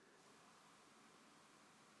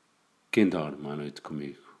Quem dorme à noite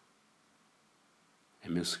comigo? É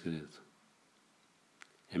meu segredo.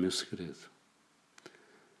 É meu segredo.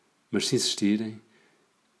 Mas se insistirem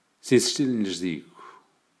lhes digo,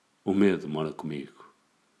 o medo mora comigo.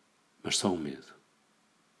 Mas só o medo.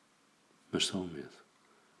 Mas só o medo.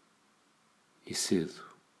 E cedo,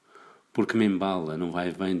 porque me embala num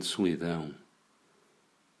vai-vem de solidão.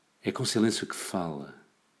 É com silêncio que fala,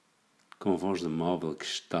 com voz de móvel que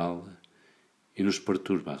estala e nos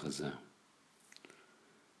perturba a razão.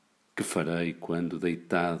 Que farei quando,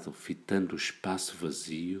 deitado, fitando o espaço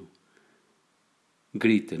vazio,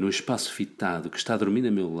 grita no espaço fitado que está a dormir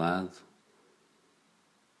a meu lado,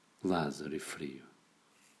 Lázaro e frio.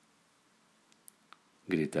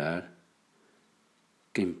 Gritar,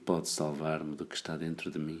 quem pode salvar-me do que está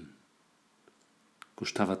dentro de mim?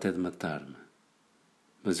 Gostava até de matar-me,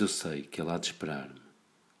 mas eu sei que ele há de esperar-me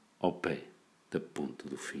ao pé da ponta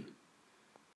do fim.